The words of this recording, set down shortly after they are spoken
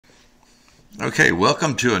Okay,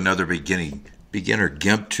 welcome to another beginner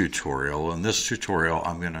GIMP tutorial. In this tutorial,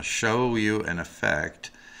 I'm going to show you an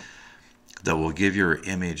effect that will give your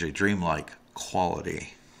image a dreamlike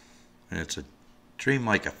quality. And it's a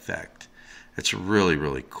dreamlike effect. It's really,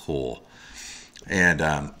 really cool. And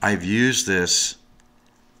I have used this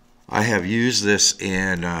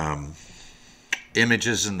in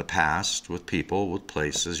images in the past with people, with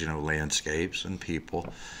places, landscapes and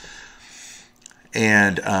people.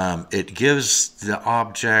 And it gives the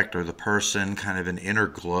object or the person kind of an inner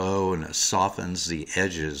glow, and it softens the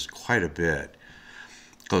edges quite a bit.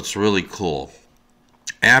 So it's really cool.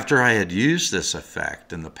 After I had used this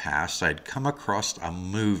effect in the past, I'd come across a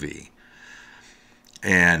movie.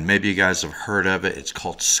 And maybe you guys have heard of it. It's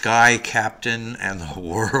called Sky Captain and the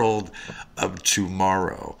World of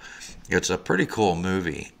Tomorrow. It's a pretty cool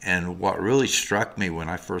movie. And what really struck me when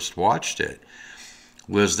I first watched it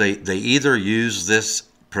was they either used this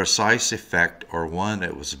precise effect or one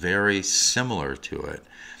that was very similar to it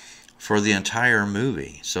for the entire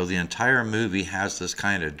movie. So the entire movie has this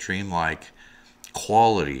kind of dreamlike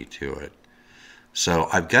quality to it. So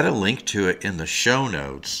I've got a link to it in the show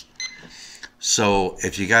notes. So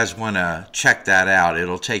if you guys want to check that out,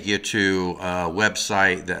 it'll take you to a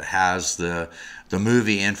website that has the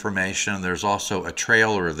movie information. There's also a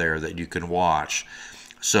trailer there that you can watch,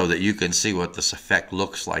 so that you can see what this effect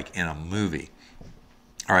looks like in a movie.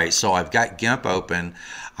 All right, so I've got GIMP open.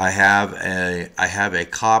 I have a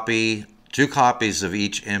copy, 2 copies of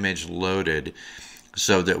each image loaded,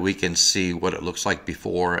 so that we can see what it looks like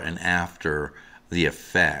before and after the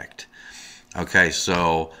effect. Okay,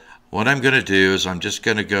 so what I'm going to do is I'm just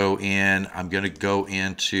going to go in. I'm going to go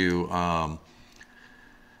into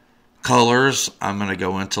colors. I'm going to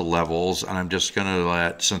go into levels, and I'm just going to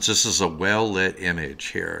let, since this is a well-lit image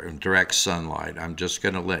here in direct sunlight, I'm just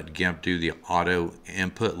going to let GIMP do the auto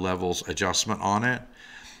input levels adjustment on it.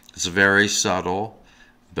 It's very subtle,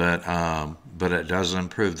 but it does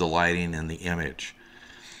improve the lighting in the image.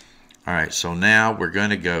 All right, so now we're going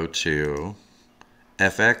to go to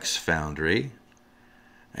FX Foundry,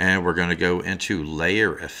 and we're going to go into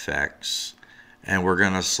layer effects, and we're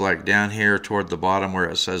going to select down here toward the bottom where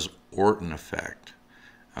it says Orton effect.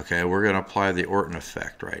 Okay, we're going to apply the Orton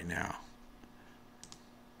effect right now.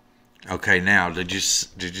 Okay, now did you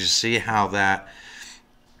see how that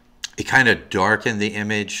it kind of darkened the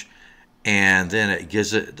image, and then it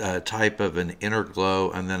gives it a type of an inner glow,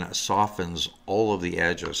 and then it softens all of the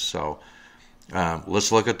edges. So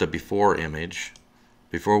let's look at the before image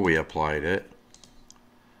before we applied it.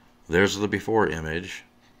 There's the before image,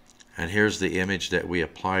 and here's the image that we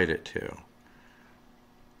applied it to.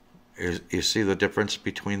 You see the difference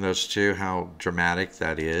between those two, how dramatic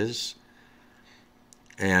that is?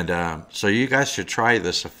 And so you guys should try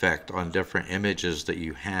this effect on different images that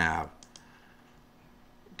you have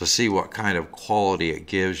to see what kind of quality it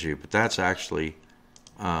gives you. But that's actually,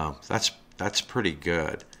 that's pretty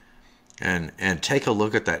good. And take a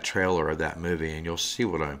look at that trailer of that movie, and you'll see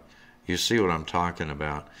what I'm talking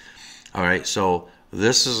about. All right, so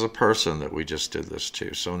this is a person that we just did this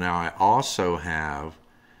to. So now I also have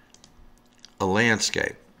a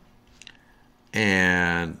landscape,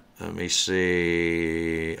 and let me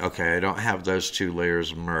see. Okay, I don't have those 2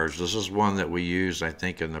 layers merged. This is one that we used, I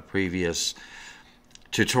think, in the previous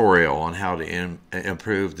tutorial on how to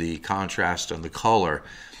improve the contrast and the color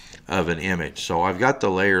of an image. So I've got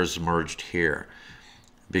the layers merged here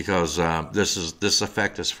because this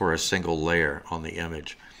effect is for a single layer on the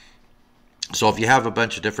image. So if you have a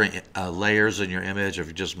bunch of different layers in your image, if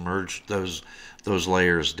you just merge those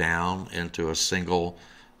layers down into a single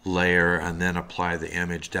layer and then apply the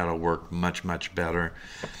image, that'll work much, much better.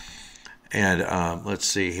 And let's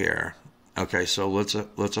see here. Okay, so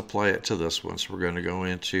let's apply it to this one. So we're going to go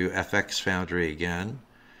into FX Foundry again.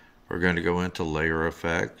 We're going to go into layer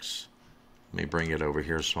effects. Let me bring it over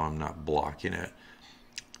here so I'm not blocking it.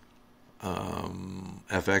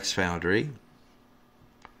 FX Foundry,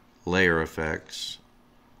 layer effects,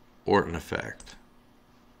 Orton effect.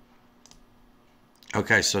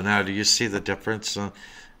 Okay, so now do you see the difference?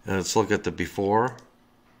 Let's look at the before,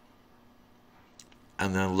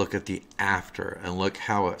 and then look at the after, and look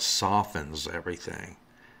how it softens everything.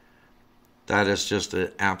 That is just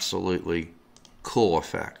an absolutely cool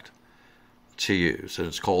effect to use, and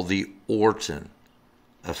it's called the Orton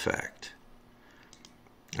effect.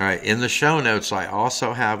 All right, in the show notes, I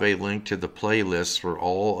also have a link to the playlist for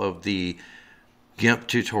all of the GIMP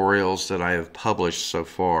tutorials that I have published so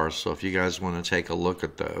far. So if you guys want to take a look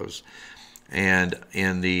at those. And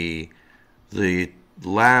in the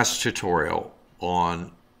last tutorial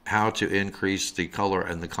on how to increase the color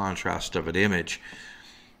and the contrast of an image,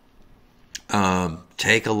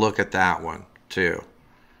 Take a look at that one too.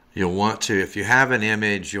 You'll want to, if you have an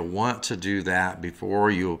image, you'll want to do that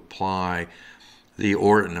before you apply the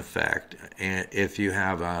Orton effect. And if you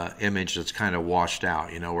have an image that's kind of washed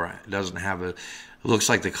out, where it doesn't have it looks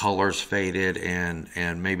like the color's faded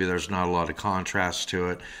and maybe there's not a lot of contrast to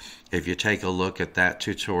it. If you take a look at that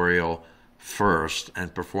tutorial first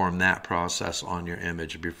and perform that process on your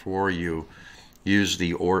image before you use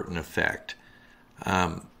the Orton effect,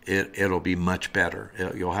 it'll be much better.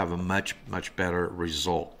 You'll have a much better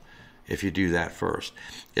result if you do that first.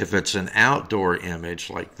 If it's an outdoor image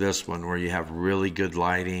like this one where you have really good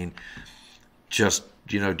lighting, just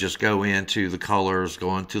go into the colors,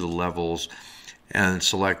 go into the levels, and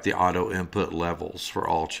select the auto input levels for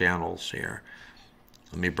all channels here.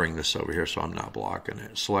 Let me bring this over here so I'm not blocking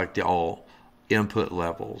it. Select the all input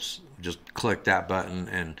levels. Just click that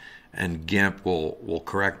button and GIMP will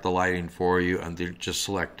correct the lighting for you, and just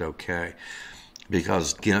select OK.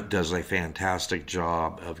 Because GIMP does a fantastic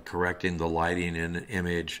job of correcting the lighting in an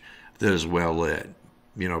image that is well lit.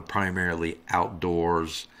 Primarily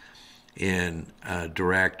outdoors in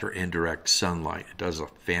direct or indirect sunlight. It does a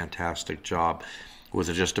fantastic job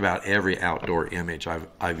with just about every outdoor image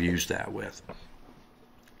I've used that with.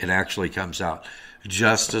 It actually comes out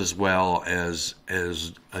just as well as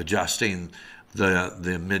adjusting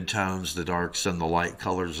the midtones, the darks, and the light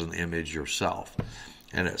colors in the image yourself.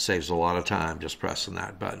 And it saves a lot of time just pressing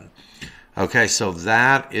that button. Okay, so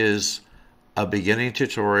that is a beginning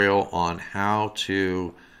tutorial on how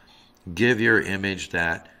to give your image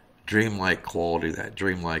that dreamlike quality, that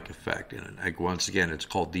dreamlike effect. And once again, it's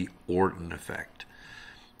called the Orton effect.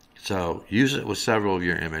 So use it with several of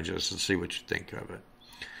your images and see what you think of it.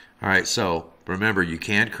 All right, so remember, you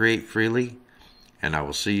can create freely, and I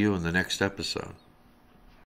will see you in the next episode.